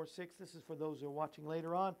 37146. This is for those who are watching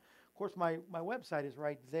later on. Of course, my website is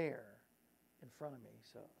right there in front of me,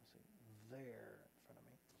 so I'll see there in front of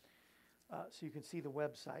me. So you can see the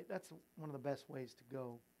website. That's one of the best ways to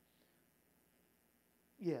go.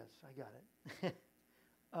 Yes, I got it.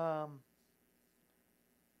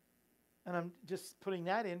 And I'm just putting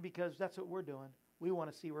that in because that's what we're doing. We want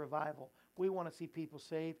to see revival. We want to see people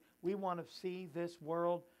saved. We want to see this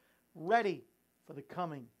world ready for the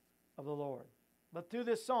coming of the Lord. But through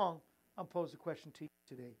this song, I'll pose the question to you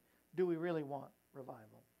today. Do we really want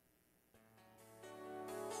revival?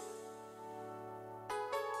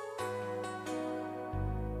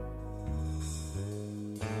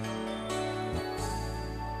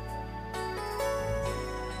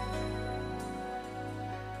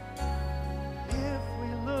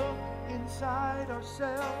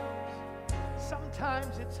 Ourselves.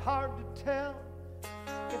 Sometimes it's hard to tell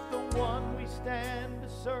if the one we stand to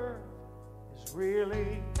serve is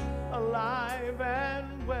really alive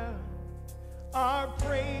and well. Our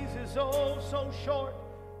praise is oh so short,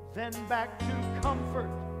 then back to comfort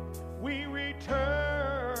we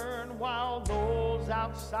return, while those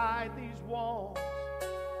outside these walls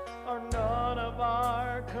are none of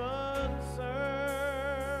our concern.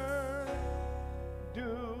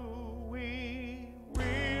 Do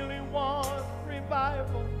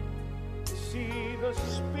revival, see the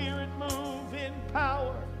Spirit move in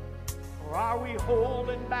power, or are we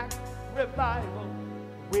holding back revival,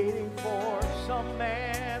 waiting for some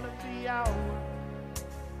man of the hour?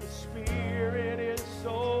 The Spirit is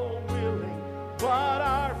so willing, but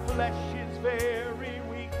our flesh is very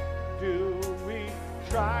weak. Do we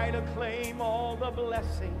try to claim all the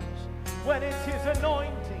blessings when it's His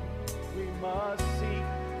anointing we must seek?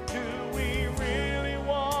 Do we really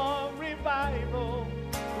want revival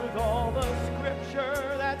with all the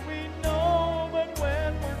scripture that we know? But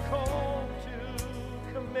when we're called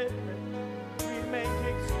to commitment, we make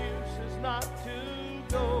excuses not to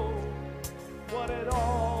go. What it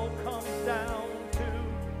all comes down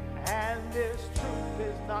to, and this truth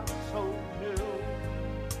is not so new,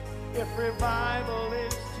 if revival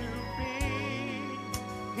is to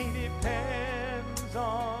be, He depends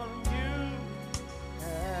on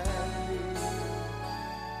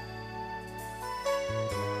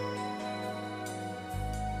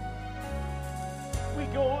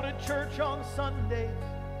go to church on Sundays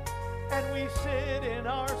and we sit in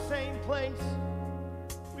our same place.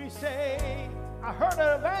 We say, I heard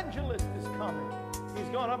an evangelist is coming. He's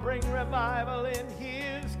gonna bring revival in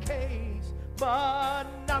his case. But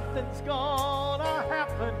nothing's gonna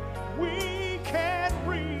happen. We can't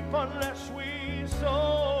reap unless we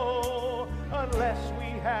sow. Unless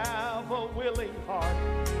we have a willing heart,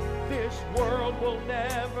 this world will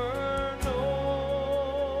never know.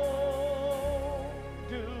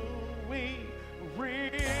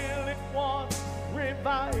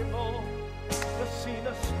 Revival, to see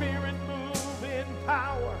the Spirit move in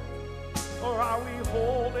power, or are we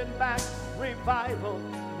holding back revival,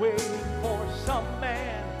 waiting for some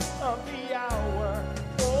man of the hour?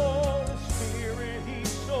 Oh, the Spirit, He's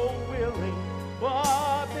so willing,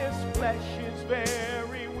 but this flesh is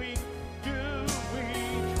very weak. Do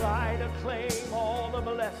we try to claim all the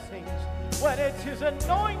blessings when it's His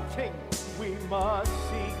anointing we must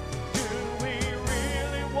seek? Do we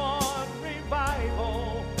really want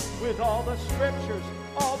revival with all the scriptures,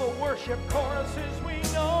 all the worship choruses we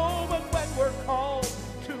know? But when we're called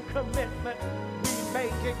to commitment, we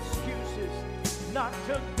make excuses not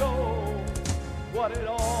to go. What it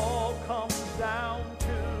all comes down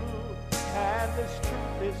to, and this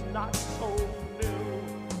truth is not so new.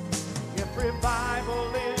 If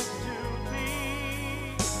revival is to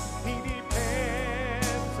be, he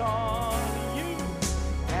depends on you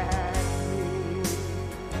and me.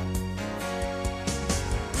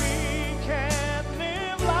 We can't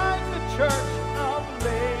live like the church of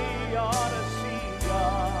Laodicea.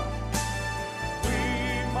 We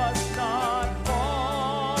must not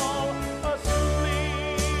fall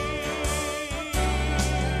asleep.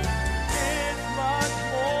 It's much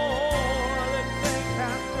more than saying,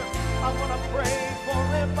 Pastor, I want to pray for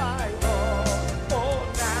revival. Oh,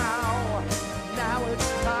 now it's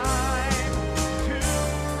time to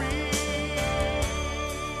read.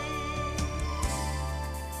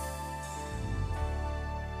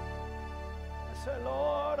 I said,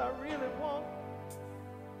 Lord, I really want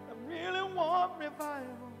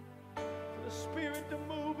revival, for the Spirit to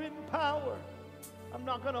move in power. I'm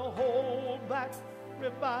not going to hold back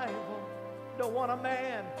revival. Don't want a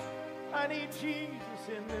man. I need Jesus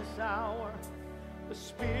in this hour. The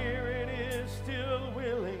Spirit is still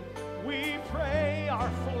willing. We pray our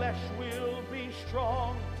flesh will be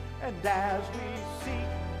strong. And as we seek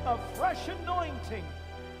a fresh anointing,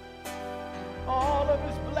 all of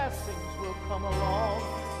His blessings will come along.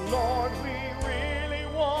 Lord, we really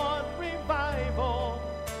want revival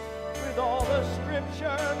with all the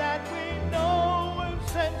scripture that we know. And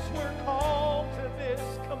since we're called to this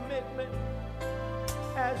commitment,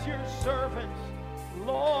 as your servants,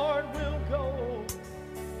 Lord, we'll go.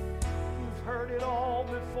 You've heard it all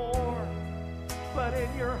before, but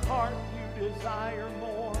in your heart you desire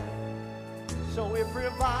more. So if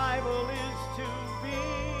revival is to be,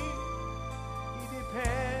 He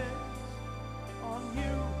depends on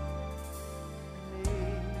you and me.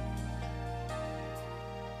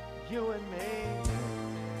 You and me.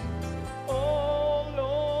 Oh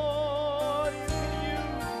Lord, you can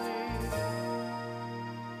use me.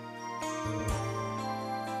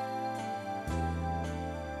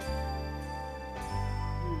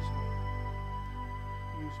 Use me.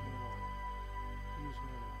 Use me, Lord. Use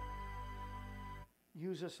me, Lord.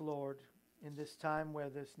 Use us, Lord, in this time where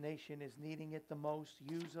this nation is needing it the most.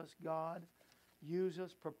 Use us, God. Use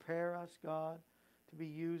us, prepare us, God, to be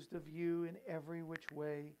used of you in every which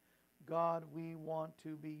way. God, we want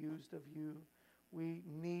to be used of you. We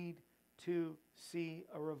need to see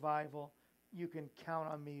a revival. You can count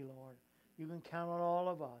on me, Lord. You can count on all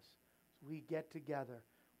of us. As we get together,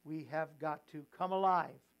 we have got to come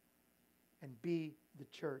alive and be the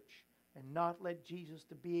church and not let Jesus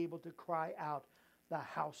to be able to cry out, the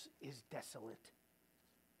house is desolate.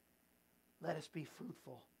 Let us be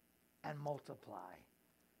fruitful and multiply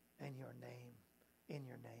in your name. In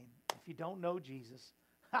your name. If you don't know Jesus,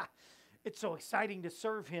 it's so exciting to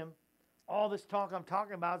serve Him. All this talk I'm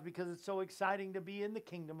talking about is because it's so exciting to be in the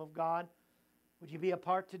kingdom of God. Would you be a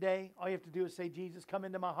part today? All you have to do is say, Jesus, come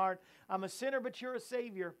into my heart. I'm a sinner, but you're a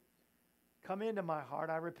Savior. Come into my heart.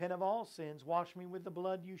 I repent of all sins. Wash me with the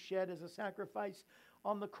blood you shed as a sacrifice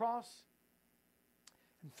on the cross.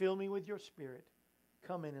 And fill me with your Spirit.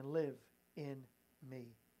 Come in and live in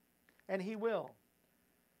me. And He will.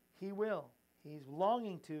 He will. He's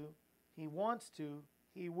longing to. He wants to.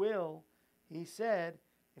 He will. He said,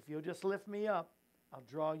 if you'll just lift me up, I'll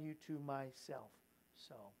draw you to myself.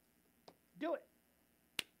 So, do it.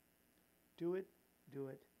 Do it. Do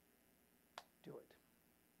it. Do it.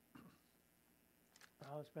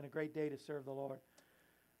 Oh, it's been a great day to serve the Lord.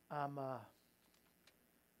 I'm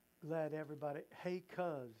glad everybody. Hey,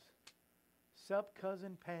 cuz. Sup,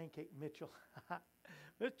 cousin Pancake Mitchell.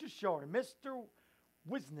 Mr. Shore. Mr.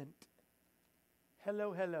 Wisnant.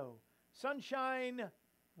 Hello, hello. Sunshine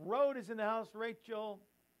Road is in the house. Rachel.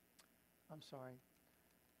 I'm sorry.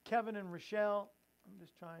 Kevin and Rochelle. I'm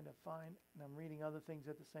just trying to find, and I'm reading other things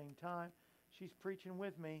at the same time. She's preaching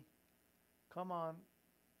with me. Come on.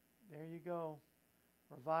 There you go.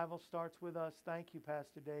 Revival starts with us. Thank you,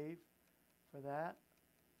 Pastor Dave, for that.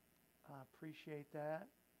 I appreciate that.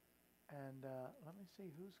 And let me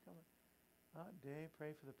see who's coming. Dave,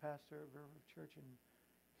 pray for the pastor of River Church. And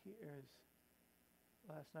here's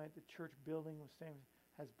last night the church building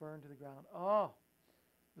has burned to the ground. Oh,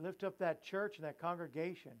 lift up that church and that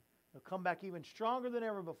congregation. They'll come back even stronger than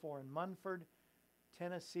ever before in Munford,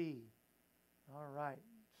 Tennessee. All right.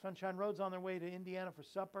 Sunshine Road's on their way to Indiana for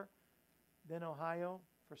supper, then Ohio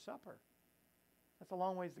for supper. That's a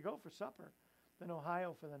long ways to go for supper. Then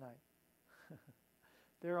Ohio for the night.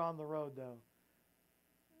 They're on the road, though.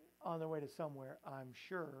 On their way to somewhere, I'm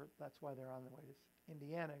sure. That's why they're on their way to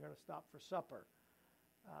Indiana. They're going to stop for supper.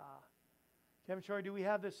 Kevin Shorey, do we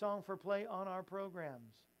have this song for play on our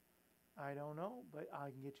programs? I don't know, but I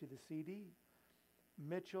can get you the CD.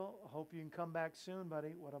 Mitchell, hope you can come back soon,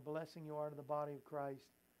 buddy. What a blessing you are to the body of Christ.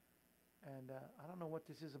 And I don't know what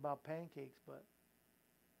this is about pancakes, but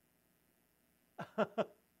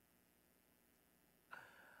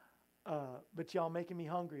but y'all making me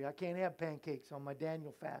hungry. I can't have pancakes on my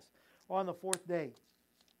Daniel fast or on the 4th day.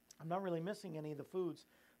 I'm not really missing any of the foods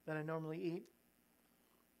that I normally eat.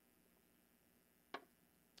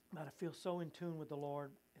 But I feel so in tune with the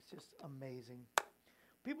Lord. It's just amazing.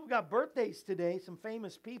 People got birthdays today, some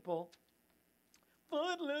famous people.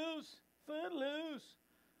 Footloose, Footloose.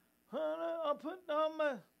 I'll put on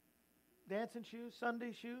my dancing shoes,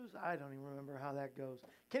 Sunday shoes. I don't even remember how that goes.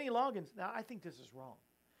 Kenny Loggins. Now, I think this is wrong.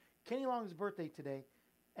 Kenny Loggins' birthday today,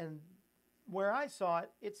 and where I saw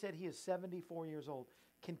it, it said he is 74 years old.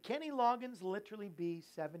 Can Kenny Loggins literally be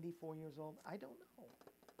 74 years old? I don't know.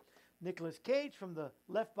 Nicolas Cage from the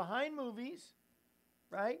Left Behind movies,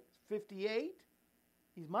 right? 58.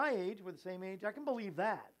 He's my age. We're the same age. I can believe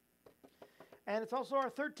that. And it's also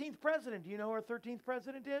our 13th president. Do you know who our 13th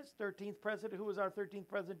president is? 13th president. Who was our 13th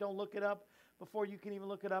president? Don't look it up before you can even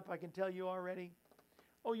look it up. I can tell you already.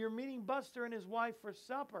 Oh, you're meeting Buster and his wife for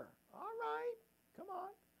supper. All right. Come on.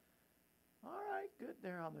 All right. Good.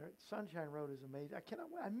 They're on there. Sunshine Road is amazing.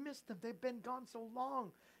 I missed them. They've been gone so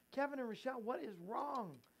long. Kevin and Rochelle, what is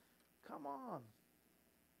wrong? Come on.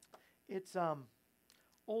 It's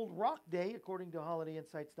Old Rock Day, according to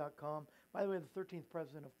HolidayInsights.com. By the way, the 13th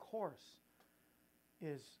president, of course,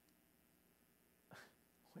 is,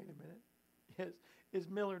 wait a minute, is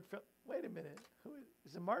Millard, wait a minute, who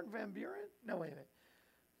is it Martin Van Buren? No, wait a minute.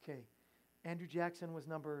 Okay, Andrew Jackson was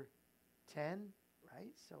number 10,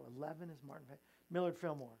 right? So 11 is Martin Van, Millard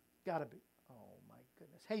Fillmore, gotta be. Oh my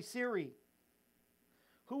goodness. Hey Siri,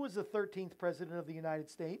 who was the 13th president of the United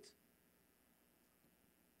States?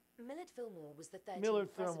 Millard Fillmore was the 13th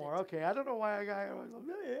Millard president. Fillmore. Okay, I don't know why I got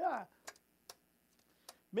yeah.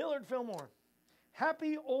 Millard Fillmore.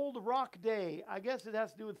 Happy Old Rock Day. I guess it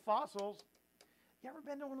has to do with fossils. You ever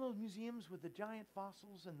been to one of those museums with the giant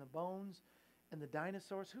fossils and the bones and the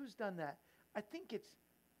dinosaurs? Who's done that? I think it's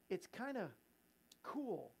kind of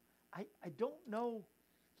cool. I don't know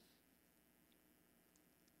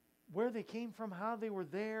where they came from, how they were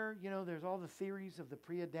there. You know, there's all the theories of the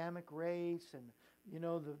pre-Adamic race and you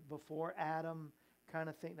know, the before Adam kind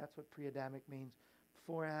of thing. That's what pre-Adamic means.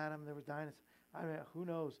 Before Adam, there was dinosaurs. I mean, who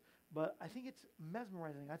knows? But I think it's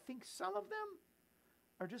mesmerizing. I think some of them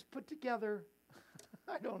are just put together.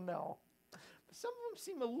 I don't know. But some of them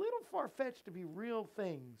seem a little far-fetched to be real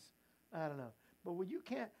things. I don't know. But when you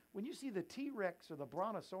see the T-Rex or the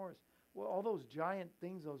Brontosaurus, well, all those giant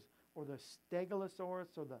things, or the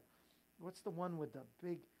Stegosaurus, or what's the one with the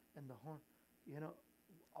big and the horn, you know,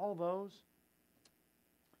 all those.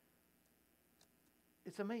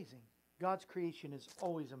 It's amazing. God's creation is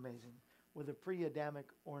always amazing, whether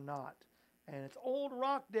pre-Adamic or not. And it's Old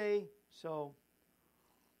Rock Day, so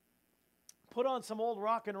put on some old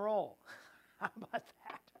rock and roll. How about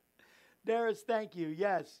that? Darius, thank you.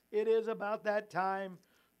 Yes, it is about that time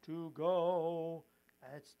to go.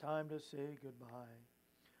 It's time to say goodbye.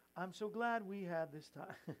 I'm so glad we had this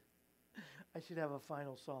time. I should have a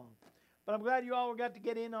final song. But I'm glad you all got to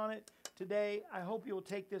get in on it today. I hope you will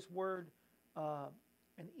take this word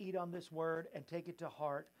and eat on this word and take it to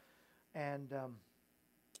heart and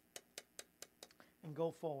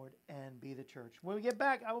go forward and be the church. When we get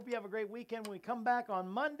back, I hope you have a great weekend. When we come back on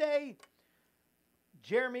Monday,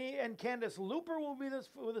 Jeremy and Candace Looper will be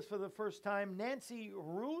with us for the first time. Nancy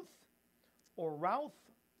Routh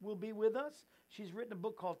will be with us. She's written a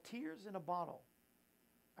book called Tears in a Bottle.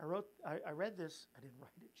 I read this. I didn't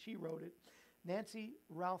write it. She wrote it. Nancy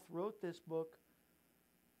Routh wrote this book.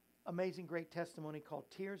 Amazing, great testimony called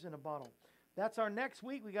Tears in a Bottle. That's our next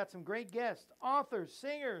week. We got some great guests, authors,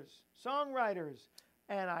 singers, songwriters,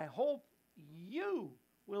 and I hope you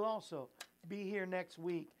will also be here next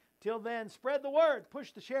week. Till then, spread the word.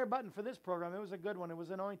 Push the share button for this program. It was a good one. It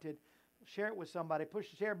was anointed. Share it with somebody.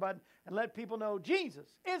 Push the share button and let people know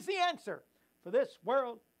Jesus is the answer for this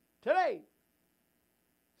world today.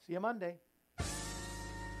 See you Monday.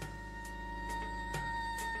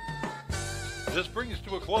 This brings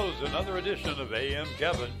to a close another edition of AM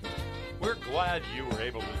Kevin. We're glad you were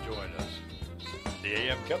able to join us. The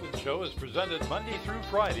AM Kevin Show is presented Monday through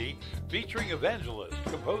Friday, featuring evangelist,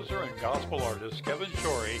 composer, and gospel artist Kevin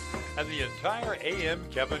Shorey and the entire AM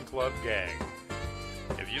Kevin Club gang.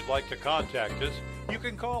 If you'd like to contact us, you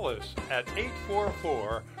can call us at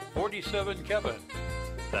 844-47-KEVIN.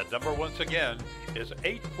 That number once again is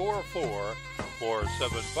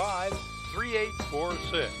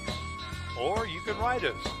 844-475-3846. or you can write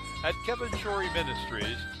us at Kevin Shorey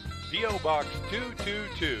Ministries, P.O. Box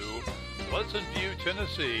 222, Pleasant View,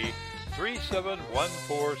 Tennessee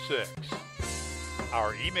 37146.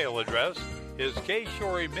 Our email address is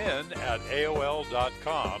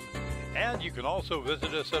kshorymen@aol.com, and you can also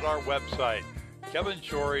visit us at our website,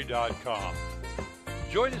 kevinshorey.com.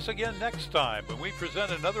 Join us again next time when we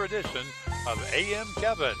present another edition of AM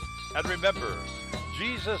Kevin. And remember,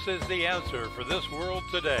 Jesus is the answer for this world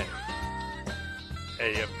today.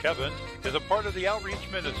 AM Kevin is a part of the outreach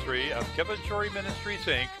ministry of Kevin Shorey Ministries,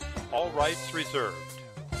 Inc., all rights reserved.